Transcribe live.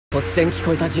突然聞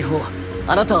こえた時報、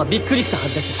あなたはびっくりしたは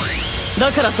ずです。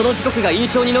だからその時刻が印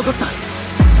象に残った。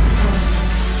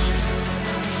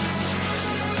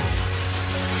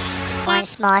One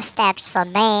small steps for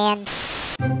man.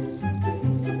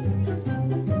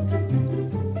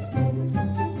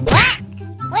 What?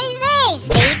 What is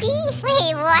this? Baby?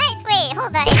 Wait, what? Wait,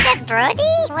 hold on. Is that Brody?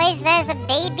 Wait, there's a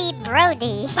baby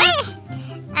Brody. What?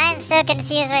 I'm so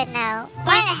confused right now.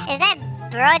 What? Is that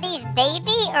Brody's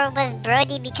baby, or was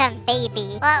Brody become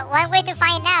baby? Well, one way to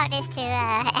find out is to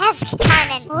ask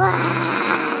Conan.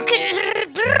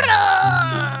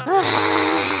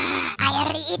 I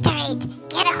reiterate,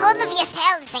 get a hold of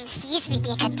yourselves and cease with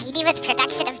the continuous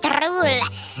production of drool.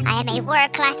 I am a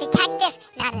world-class detective,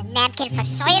 not a napkin for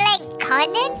soiling.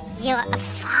 Conan, you're a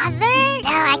father?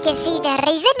 No, I can see the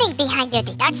reasoning behind your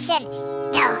deduction.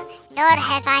 No, nor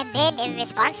have I been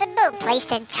irresponsible,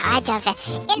 placed in charge of an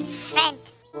infant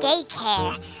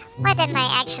daycare. What am I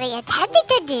actually attempting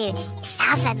to do?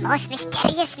 Solve a most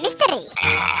mysterious mystery.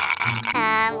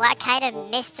 What kind of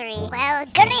mystery? Well,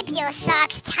 grip your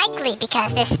socks tightly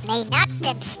because this may knock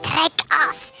them straight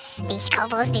off. These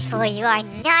kobolds before you are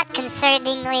not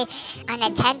concerningly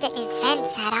unattended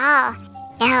infants at all.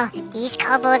 No, these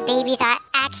kobold babies are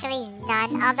actually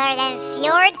none other than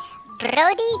Fjord,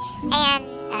 Brody, and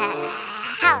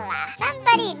Hala.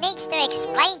 Somebody needs to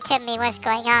explain to me what's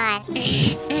going on.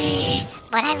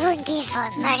 What I wouldn't give for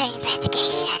a murder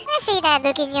investigation. I see that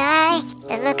look in your eye.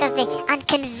 The look of the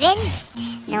unconvinced.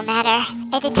 No matter,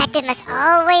 a detective must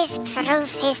always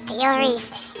prove his theories.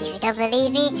 If you don't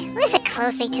believe me, listen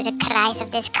closely to the cries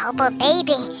of this kobold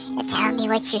baby and tell me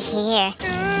what you hear.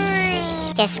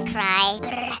 Just cry.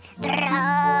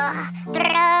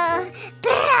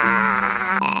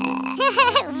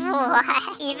 What?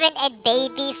 Even in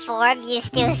baby form, you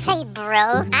still say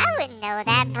bro? I would know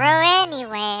that bro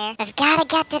anywhere. I've gotta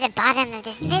get to the bottom of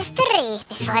this mystery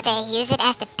before they use it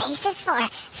as the basis for a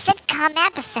sitcom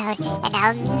episode. And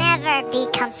I'll never be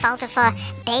consulted for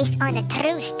based on a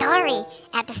true story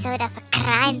episode of a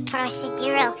crime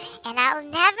procedural. And I'll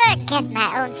never get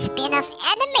my own spin-off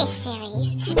anime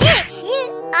series. Dude,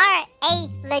 you are a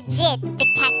legit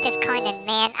Detective Conan,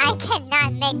 man. I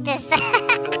cannot make this.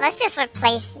 Let's just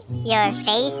replace your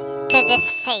face to this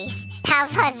face. How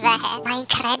about that? My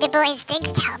incredible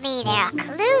instincts tell me there are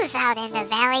clues out in the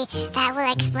valley that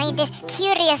will explain this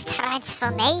curious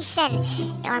transformation.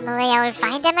 Normally I would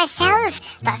find them myself,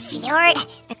 but Fjord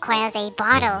requires a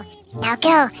bottle. Now go,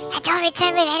 and don't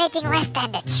return with anything less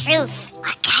than the truth.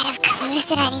 What kind of clues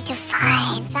did I need to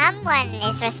find? Someone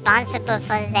is responsible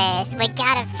for this. We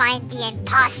gotta find the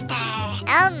imposter.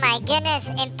 Oh my goodness,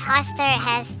 imposter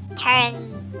has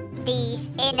turned these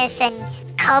innocent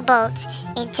kobolds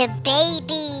into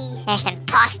babies. There's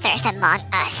imposters among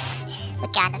us. We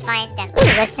gotta find them.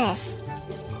 Ooh, what's this?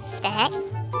 The heck?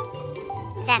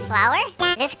 Is that flower?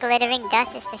 This glittering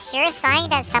dust is the sure sign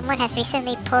that someone has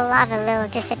recently pulled off a little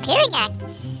disappearing act.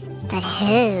 But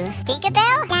who?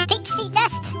 Tinkerbell? Pixie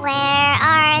dust? Where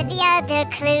are the other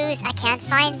clues? I can't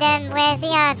find them. Where's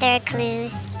the other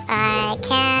clues? I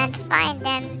can't find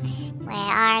them. Where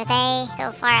are they?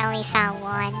 So far I only found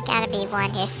one. Gotta be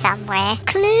one here somewhere.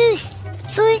 Clues!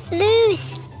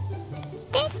 Footloose!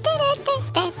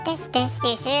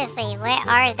 Dude, seriously, where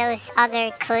are those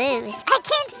other clues? I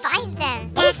can't find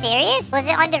them! Are you serious? Was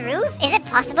it on the roof? Is it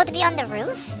possible to be on the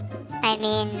roof? I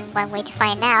mean, one way to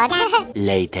find out.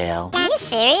 Later. Are you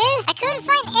serious? I couldn't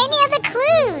find any other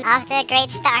clues! Off to a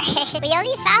great start. We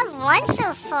only found one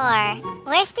so far.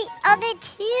 Where's the other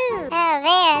two? Oh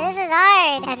man, this is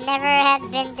hard. I've never have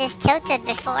been this tilted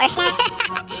before.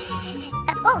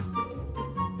 Oh!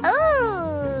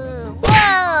 Ooh!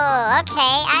 Whoa!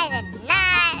 Okay, I did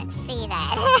not see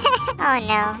that. Oh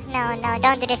no, no,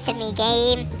 don't do this to me,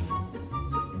 game.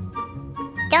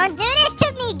 Don't do this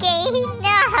to me, game!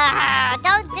 No!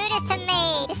 Don't do this to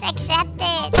me! Just accept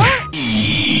it. Oh.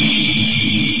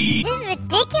 This is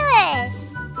ridiculous!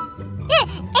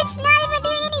 It's not even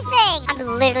doing anything! I'm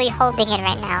literally holding it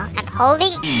right now. I'm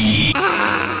holding...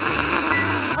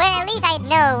 Well, at least I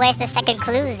know where's the second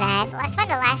clue at. Let's find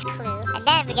the last clue. And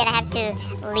then we're gonna have to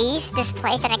leave this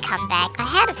place and then come back. I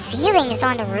had a feeling it's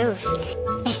on the roof.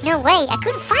 There's no way. I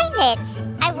couldn't find it.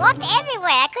 I walked everywhere.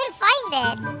 I couldn't find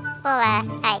it. Well,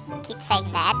 I keep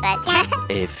saying that, but...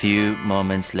 A few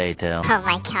moments later. Oh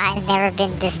my god, I've never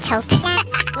been this tilted.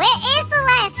 Where is the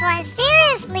last one?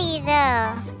 Seriously,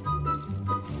 though.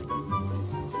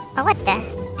 Oh, what the?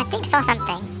 I think I saw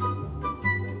something.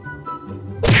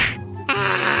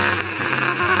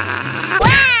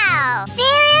 Wow!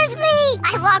 Seriously?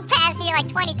 I walked past here like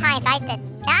 20 times. I did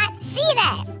not see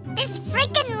that. This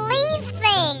freaking leaf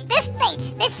thing.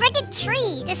 This freaking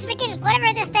tree. This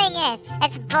it.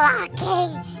 It's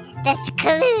blocking this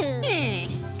clue.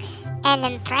 An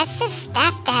impressive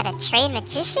staff that a trained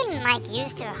magician might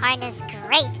use to harness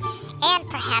great and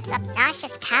perhaps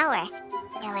obnoxious power.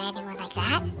 Know anyone like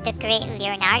that? The great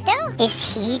Leonardo?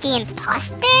 Is he the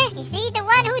imposter? Is he the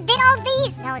one who did all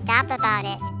these? No doubt about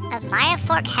it. A Maya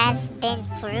fork has been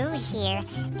through here,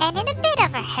 and in a bit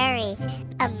of a hurry.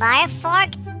 A Maya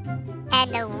fork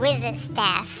and a wizard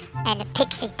staff and a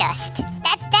pixie dust.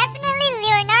 That's definitely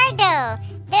Leonardo,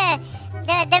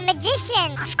 the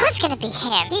magician. Of course it's gonna be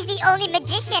him. He's the only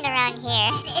magician around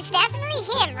here. It's definitely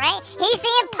him, right? He's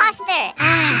the imposter.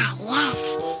 Ah, yes.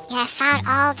 You have found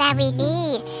all that we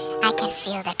need. I can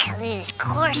feel the clues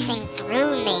coursing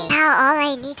through me. Now all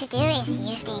I need to do is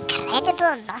use the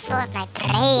incredible muscle of my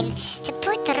brain to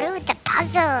put through the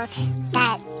puzzle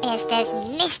that is this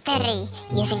mystery,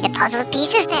 using the puzzle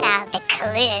pieces that are the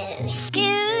clues.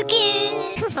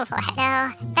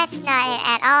 No, that's not it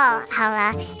at all,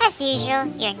 Hala. As usual,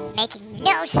 you're making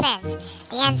no sense.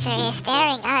 The answer is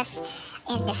staring us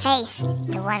in the face.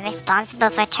 The one responsible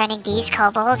for turning these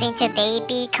kobolds into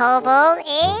baby kobolds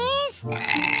is...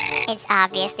 It's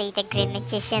obviously the Great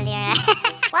Magician, Leonardo.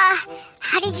 Well,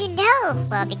 how did you know?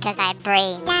 Well, because I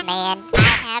brains, man. I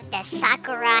have the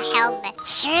Sakura helmet.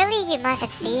 Surely you must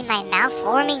have seen my mouth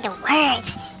forming the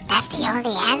words. That's the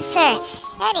only answer.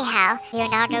 Anyhow,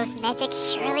 Leonardo's magic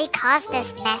surely caused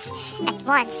this mess. At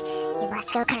once, you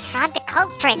must go confront the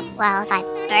culprit. Well, I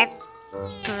burp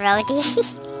Brody.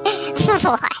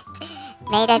 What?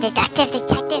 May the detective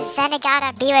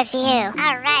Senegata be with you.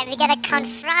 Alright, we gotta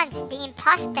confront the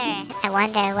imposter. I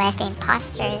wonder where's the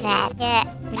imposter is at.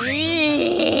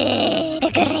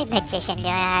 The great magician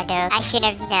Leonardo. I should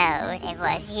have known it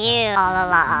was you all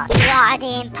along. You are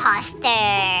the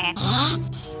imposter.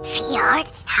 Fjord,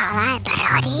 Hala, and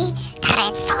Brody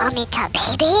transform into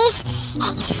babies?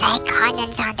 And you say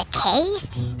Conan's on the case?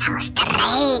 How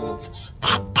strange.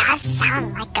 That does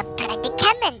sound like a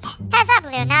predicament. What's up,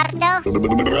 Leonardo?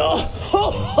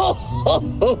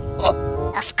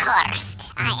 Of course,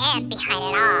 I am behind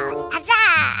it all.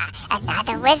 Huzzah!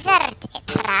 Another wizard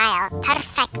trial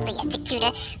perfectly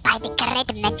executed by the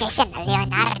great magician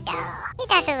Leonardo. He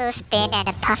does a little spin and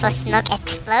a puff of smoke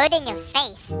explode in your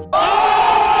face.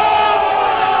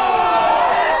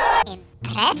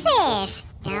 Impressive,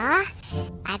 no?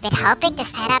 I've been hoping to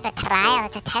set up a trial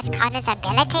to test Conan's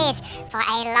abilities for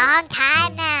a long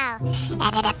time now.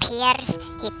 And it appears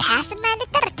he passed the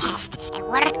mandatory test and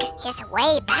worked his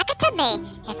way back to me,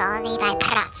 if only by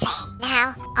proxy.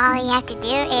 Now, all you have to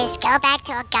do is go back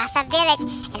to Augusta Village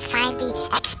and find the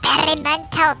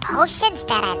experimental potions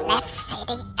that I left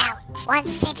sitting out. One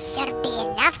sip should be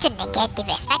enough to negate the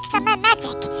effects of my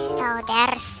magic. So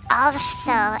there's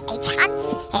also a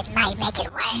chance it might make it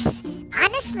worse.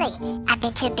 Honestly, I've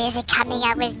been too busy coming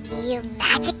up with new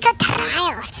magical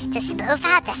trials to smooth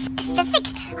out the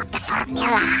specifics of the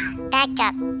formula. Back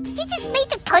up. Did you just leave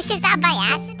the potions out by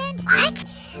accident? What?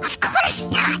 Of course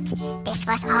not. This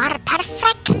was our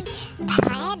perfect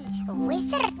planned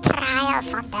wizard trial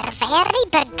from the very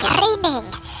beginning.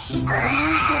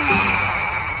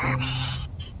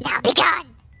 Now be gone.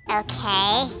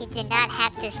 Okay, you do not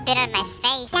have to spit on my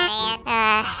face, man.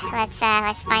 Let's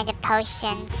find the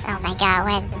potions. Oh my god,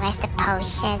 where's the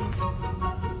potions?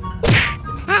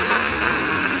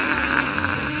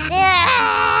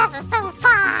 This is so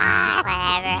far!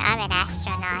 Whatever, I'm an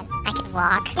astronaut. I can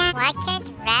walk. Why can't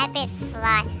rabbit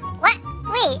fly? What?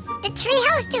 Wait, the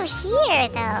treehouse still here,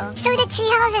 though. So the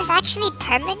treehouse is actually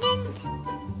permanent?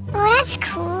 Oh, that's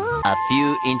cool. A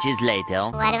few inches later.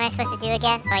 What am I supposed to do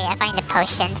again? Oh yeah, find the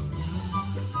potions.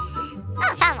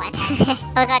 Oh, found one. I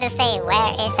was about to say,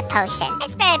 where is the potion?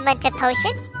 Experimental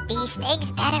potion. These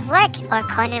things better work, or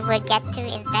Conan will get to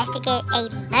investigate a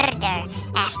murder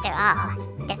after all.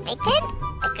 The victim?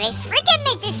 The great freaking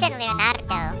magician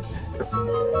Leonardo.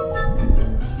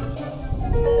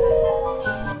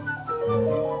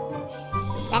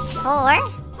 That's 4.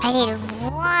 I need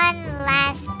one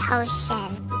last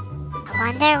potion. I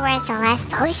wonder where the last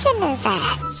potion is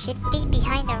at. Should be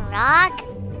behind the rock,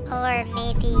 or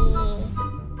maybe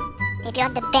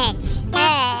on the bench.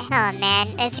 Oh man,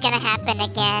 it's gonna happen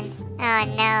again. Oh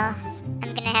no,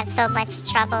 I'm gonna have so much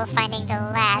trouble finding the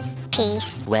last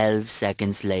piece. 12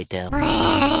 seconds later.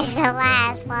 Where is the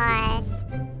last one?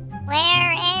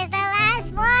 Where is the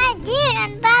last one? Dude,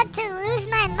 I'm about to lose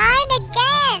my mind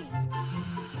again.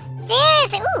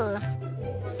 Seriously, ooh,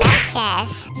 that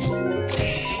chest.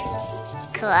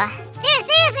 Cool.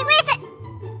 Seriously, where's it?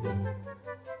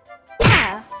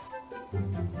 Oh.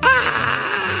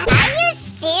 Are you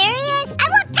serious? I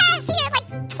walked past here like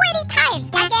 20 times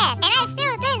again, and I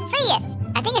still didn't see it.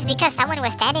 I think it's because someone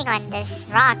was standing on this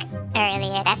rock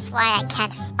earlier. That's why I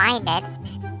can't find it.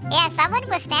 Yeah, someone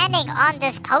was standing on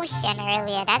this potion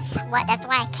earlier. That's why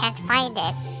I can't find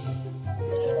it.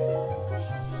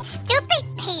 Stupid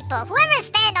people! Whoever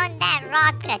stand on that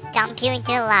rock gonna dump you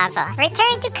into lava.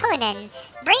 Return to Conan.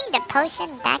 Bring the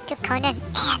potion back to Conan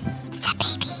and the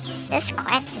babies. This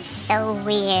quest is so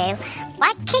weird.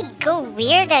 What can go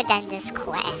weirder than this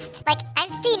quest? Like,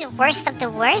 I've seen worst of the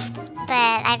worst,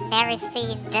 but I've never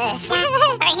seen this.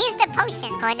 Here's the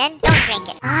potion, Conan. Don't drink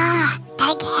it. Ah,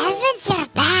 thank heavens you're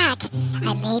back.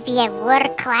 I may be a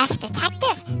world-class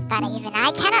detective, but even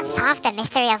I cannot solve the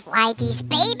mystery of why these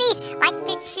babies like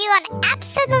to chew on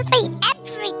absolutely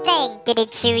everything. Did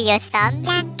it chew your thumbs?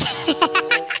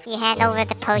 You hand over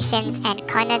the potions, and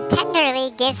Conan tenderly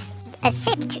gives a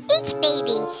sip to each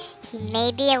baby. He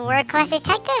may be a world-class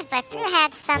detective, but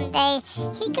perhaps someday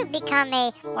he could become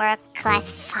a world-class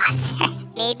father.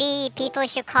 Maybe people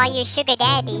should call you Sugar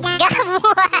Daddy.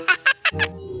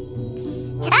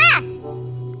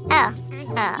 Ah!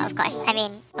 Oh, of course. I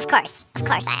mean, of course.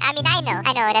 I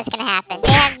know that's gonna happen.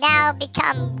 They have now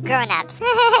become grown-ups.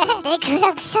 They grew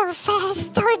up so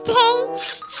fast, don't they?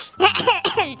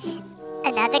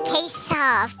 Another case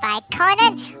solved by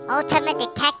Conan, Ultimate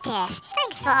Detective.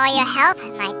 Thanks for all your help,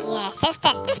 my dear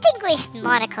assistant. Distinguished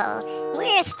Monocle.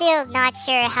 We're still not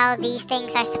sure how these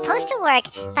things are supposed to work,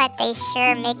 but they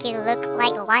sure make you look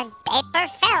like one dapper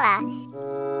fella.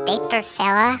 Dapper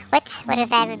fella? What does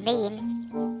that even mean?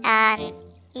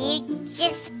 You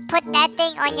just put that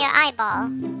thing on your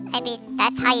eyeball. I mean,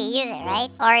 that's how you use it, right?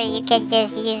 Or you can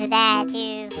just use that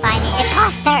to find an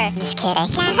imposter. Just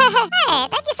kidding. Hey,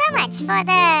 thank you so much for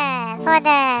the what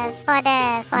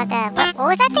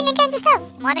was that thing again just now?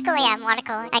 Monocle, yeah,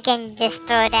 monocle. I can just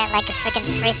throw that like a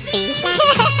freaking frisbee.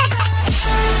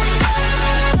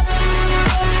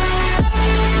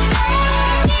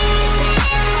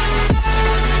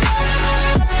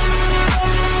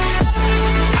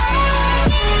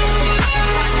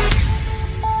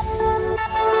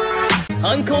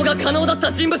 犯行が可能だっ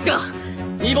た人物が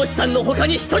煮干しさんの他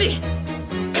に一人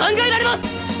考えられます。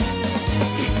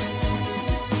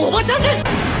おばちゃんです。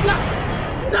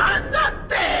なんだっ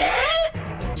て。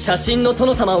写真の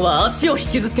殿様は足を引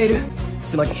きずっている。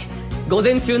つまり午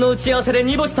前中の打ち合わせで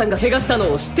煮干しさんが怪我した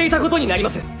のを知っていたことになりま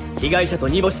す。被害者と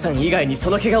煮干しさん以外にそ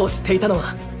の怪我を知っていたの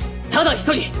はただ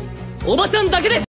一人おばちゃんだけです。